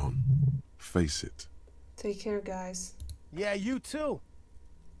 She's gone. Face it. Take care, guys. Yeah, you too.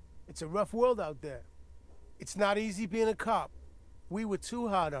 It's a rough world out there. It's not easy being a cop. We were too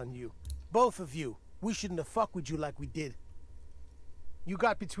hard on you. Both of you. We shouldn't have fucked with you like we did. You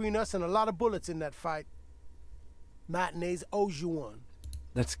got between us and a lot of bullets in that fight. Matinees owes you one.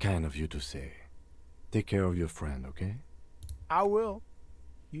 That's kind of you to say. Take care of your friend, okay? I will.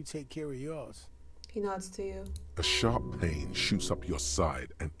 You take care of yours. He nods to you. A sharp pain shoots up your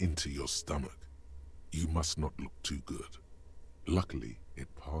side and into your stomach. You must not look too good. Luckily, it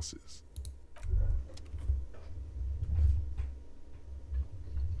passes.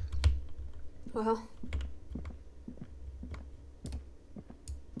 Well.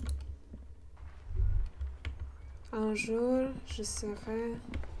 Un jour, je serai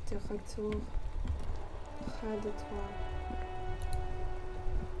de retour près de toi.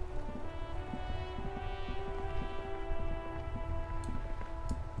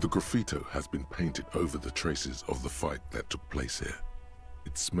 The graffito has been painted over the traces of the fight that took place here.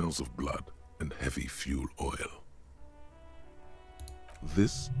 It smells of blood and heavy fuel oil.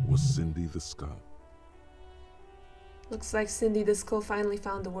 This was Cindy the Skull. Looks like Cindy the Skull finally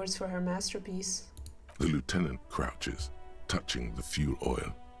found the words for her masterpiece. The lieutenant crouches, touching the fuel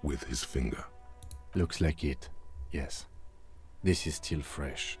oil with his finger. Looks like it, yes. This is still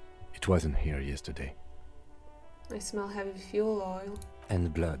fresh. It wasn't here yesterday. I smell heavy fuel oil.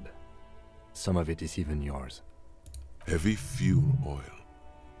 And blood. Some of it is even yours. Heavy fuel oil.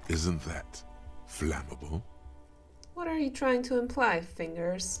 Isn't that flammable? What are you trying to imply,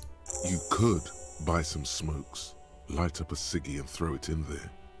 Fingers? You could buy some smokes, light up a ciggy and throw it in there.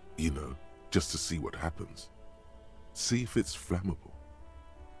 You know, just to see what happens. See if it's flammable.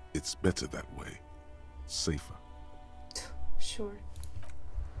 It's better that way. Safer. Sure.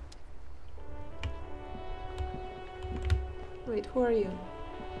 Wait, who are you?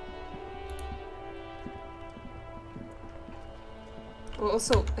 Oh,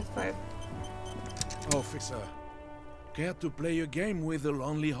 also F5. Officer, care to play a game with the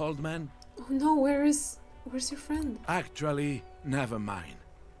lonely old man? Oh no, where's your friend? Actually, never mind.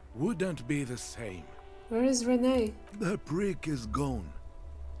 Wouldn't be the same. Where is Renee? The prick is gone.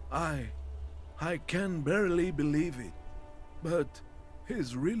 I can barely believe it, but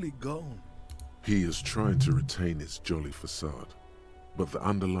he's really gone. He is trying to retain his jolly facade, but the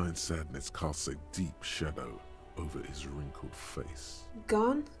underlying sadness casts a deep shadow over his wrinkled face.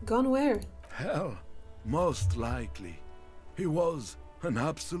 Gone? Gone where? Hell, most likely. He was an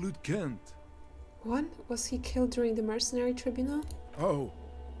absolute cunt. What? Was he killed during the mercenary tribunal? Oh,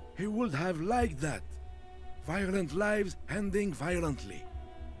 he would have liked that. Violent lives ending violently.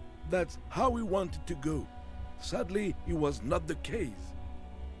 That's how he wanted to go. Sadly, it was not the case.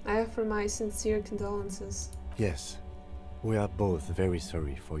 I offer my sincere condolences. Yes, we are both very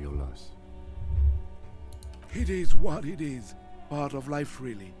sorry for your loss. It is what it is. Part of life,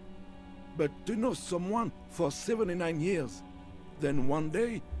 really. But to know someone for 79 years, then one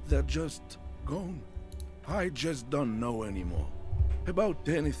day they're just gone. I just don't know anymore. About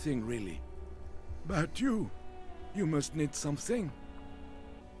anything, really. But you must need something.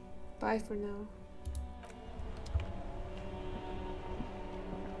 Bye for now.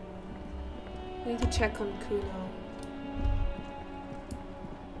 I need to check on Kuno.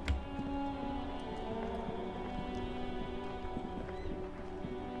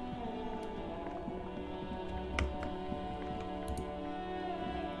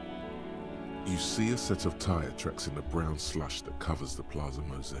 You see a set of tire tracks in the brown slush that covers the plaza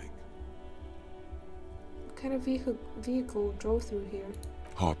mosaic. What kind of vehicle drove through here?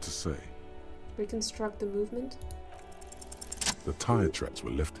 Hard to say. Reconstruct the movement? The tire tracks were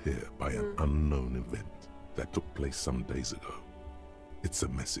left here by an unknown event that took place some days ago. It's a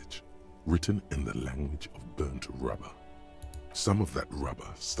message, written in the language of burnt rubber. Some of that rubber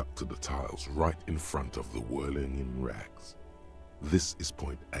stuck to the tiles right in front of the whirling in rags. This is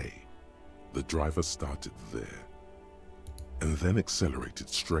point A. The driver started there, and then accelerated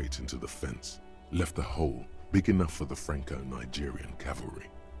straight into the fence, left a hole big enough for the Franco-Nigerian cavalry,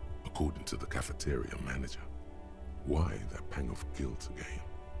 according to the cafeteria manager. Why that pang of guilt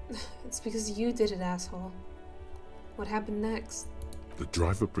again? It's because you did it, asshole. What happened next? The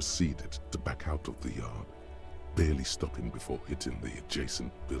driver proceeded to back out of the yard, barely stopping before hitting the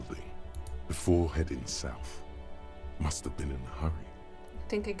adjacent building, before heading south. Must have been in a hurry. I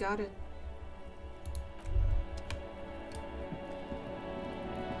think I got it.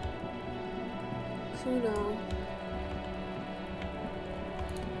 Kuno.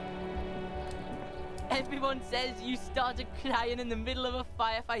 Everyone says you started crying in the middle of a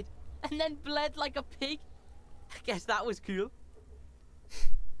firefight and then bled like a pig. I guess that was cool.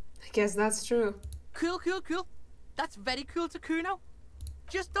 I guess that's true. Cool, cool, cool. That's very cool to Kuno.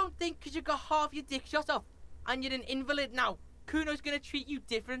 Just don't think because you got half your dick shot off and you're an invalid now, Kuno's gonna treat you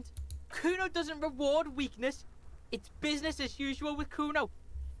different. Kuno doesn't reward weakness. It's business as usual with Kuno.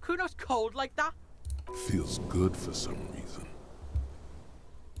 Kuno's cold like that. Feels good for some reason.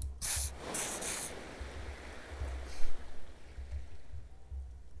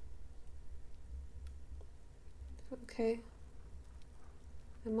 Okay.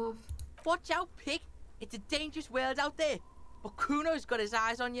 I'm off. Watch out, pig. It's a dangerous world out there. But Kuno's got his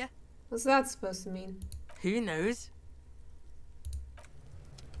eyes on you. What's that supposed to mean? Who knows?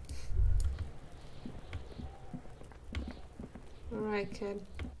 Alright, kid.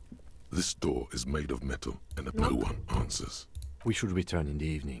 This door is made of metal, and no one answers. We should return in the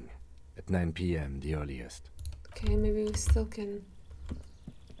evening, at 9 p.m. the earliest. Okay, maybe we still can...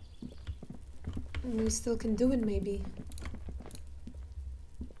 We still can do it, maybe.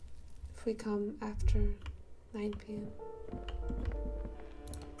 If we come after 9 p.m.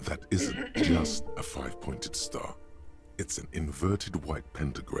 That isn't just a five-pointed star. It's an inverted white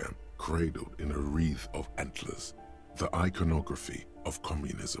pentagram cradled in a wreath of antlers. The iconography of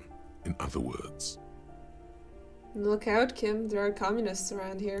communism, in other words. Look out, Kim. There are communists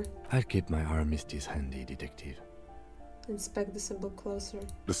around here. I'll keep my armistice handy, detective. Inspect the symbol closer.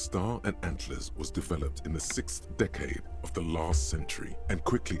 The Star and Antlers was developed in the 6th decade of the last century and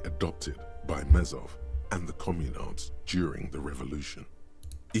quickly adopted by Mezov and the communards during the revolution.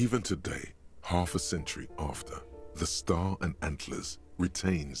 Even today, half a century after, the Star and Antlers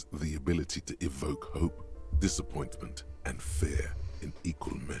retains the ability to evoke hope, disappointment, and fear in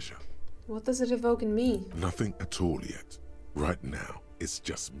equal measure. What does it evoke in me? Nothing at all yet. Right now, it's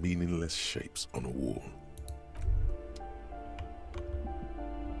just meaningless shapes on a wall.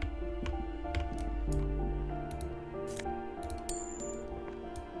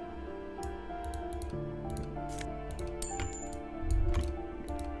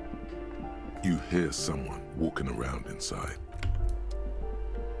 You hear someone walking around inside.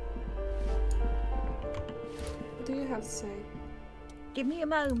 What do you have to say? Give me a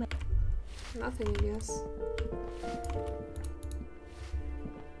moment. Nothing, I guess.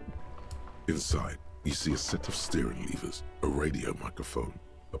 Inside, you see a set of steering levers, a radio microphone,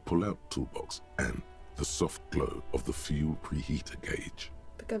 a pull-out toolbox, and the soft glow of the fuel preheater gauge.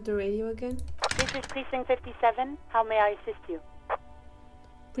 Pick up the radio again. This is Precinct 57. How may I assist you?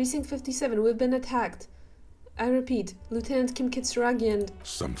 Precinct 57, we've been attacked. I repeat, Lieutenant Kim Kitsuragi and...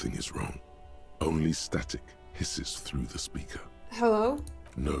 Something is wrong. Only static hisses through the speaker. Hello?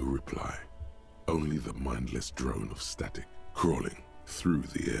 No reply. Only the mindless drone of static crawling through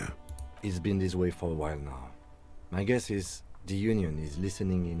the air. It's been this way for a while now. My guess is the Union is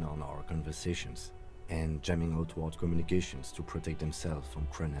listening in on our conversations and jamming outward communications to protect themselves from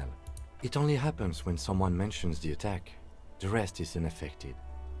Cronel. It only happens when someone mentions the attack. The rest is unaffected.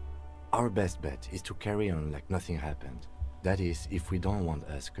 Our best bet is to carry on like nothing happened. That is, if we don't want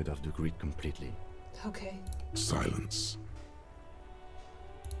us cut off the grid completely. Okay. Silence.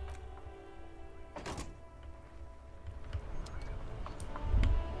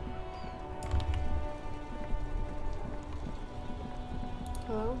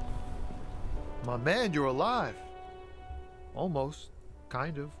 Hello? My man, you're alive. Almost.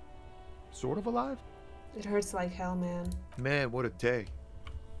 Kind of. Sort of alive? It hurts like hell, man. Man, what a day.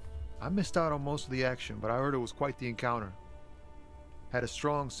 I missed out on most of the action, but I heard it was quite the encounter. Had a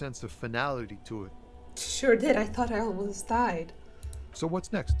strong sense of finality to it. Sure did. I thought I almost died. So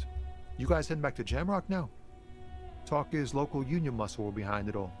what's next? You guys heading back to Jamrock now? Talk is local Union muscle were behind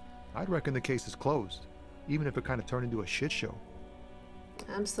it all. I'd reckon the case is closed, even if it kind of turned into a shit show.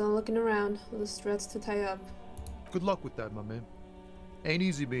 I'm still looking around. Loose threads to tie up. Good luck with that, my man. Ain't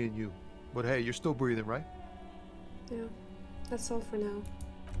easy being you, but hey, you're still breathing, right? Yeah, that's all for now.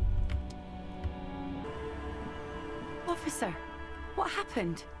 Officer, what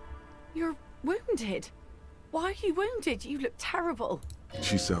happened? You're wounded. Why are you wounded? You look terrible.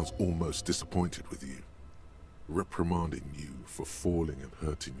 She sounds almost disappointed with you, reprimanding you for falling and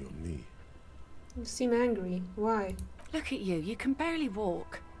hurting your knee. You seem angry. Why? Look at you. You can barely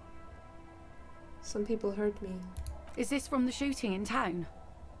walk. Some people hurt me. Is this from the shooting in town?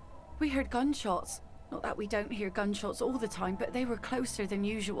 We heard gunshots. Not that we don't hear gunshots all the time, but they were closer than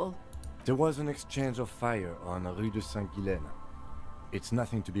usual. There was an exchange of fire on Rue de Saint-Ghilaine. It's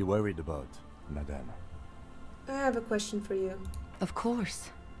nothing to be worried about, madame. I have a question for you. Of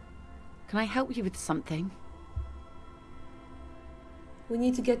course. Can I help you with something? We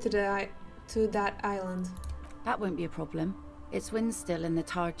need to get to that island. That won't be a problem. Its wind's still and the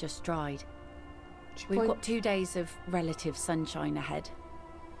tar just dried. We've got 2 days of relative sunshine ahead.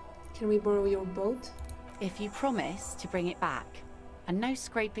 Can we borrow your boat? If you promise to bring it back. And no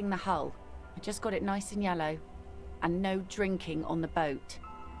scraping the hull. I just got it nice and yellow. And no drinking on the boat.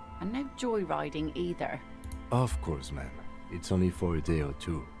 And no joyriding either. Of course, ma'am. It's only for a day or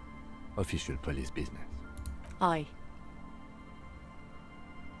two. Official police business. Aye.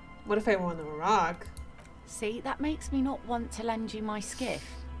 What if I want a rock? See, that makes me not want to lend you my skiff.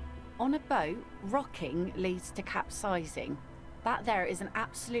 On a boat, rocking leads to capsizing. That there is an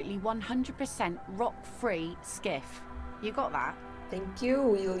absolutely 100% rock-free skiff. You got that? Thank you.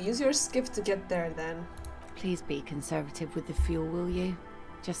 We'll use your skiff to get there then. Please be conservative with the fuel, will you?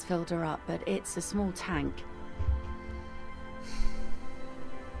 Just filled her up, but it's a small tank.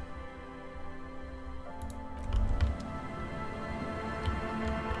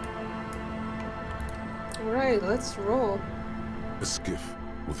 Alright, let's roll. A skiff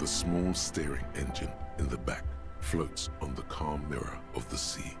with a small steering engine in the back floats on the calm mirror of the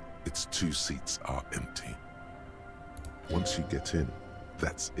sea. Its 2 seats are empty. Once you get in,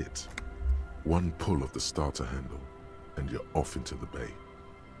 that's it. One pull of the starter handle, and you're off into the bay.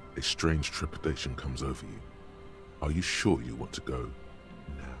 A strange trepidation comes over you. Are you sure you want to go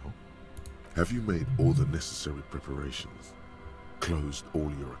now? Have you made all the necessary preparations? Closed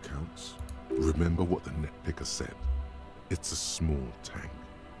all your accounts? Remember what the net picker said. It's a small tank.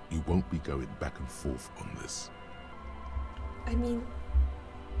 You won't be going back and forth on this. I mean,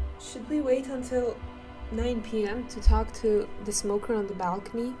 should we wait until 9 p.m. to talk to the smoker on the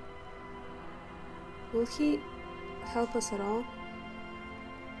balcony? Will he help us at all?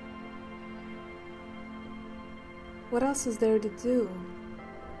 What else is there to do?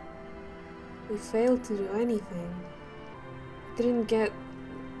 We failed to do anything. We didn't get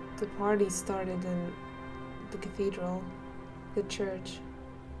the party started in the cathedral, the church.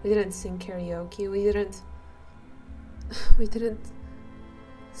 We didn't sing karaoke. We didn't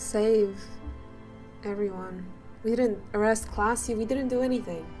save everyone. We didn't arrest Classy. We didn't do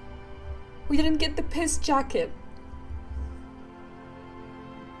anything. We didn't get the piss jacket.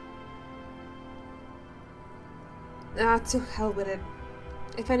 Ah, to hell with it.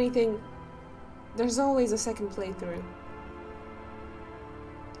 If anything, there's always a second playthrough.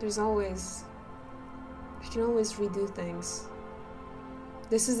 I can always redo things.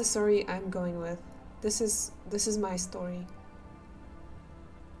 This is the story I'm going with. This is my story.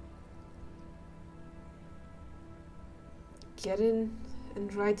 Get in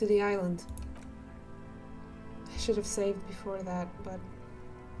and ride to the island. I should have saved before that, but...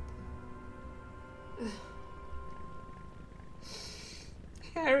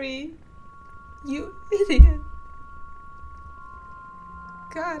 Harry! You idiot!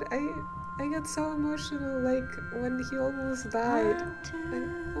 God, I got so emotional, like, when he almost died.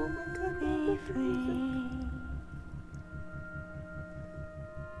 Oh my god.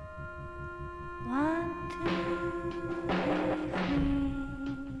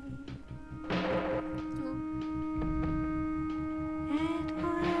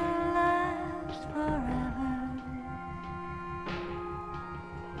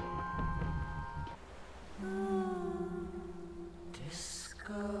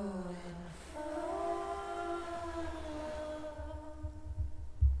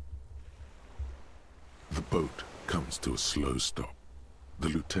 The boat comes to a slow stop. The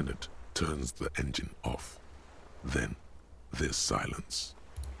lieutenant turns the engine off. Then there's silence.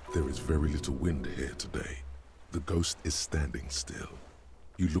 There is very little wind here today. The ghost is standing still.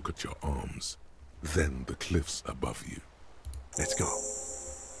 You look at your arms, then the cliffs above you. Let's go.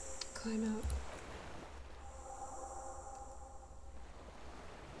 Climb out.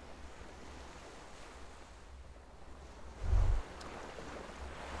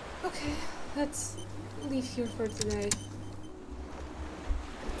 Okay, let's leave here for today.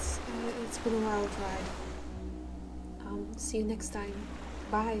 It's been a wild ride. See you next time.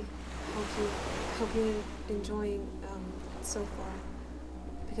 Bye. Hope you're enjoying so far.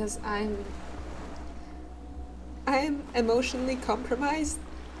 Because I'm emotionally compromised,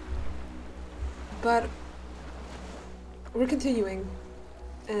 but we're continuing,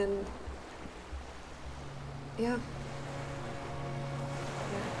 and yeah.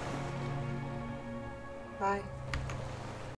 Bye.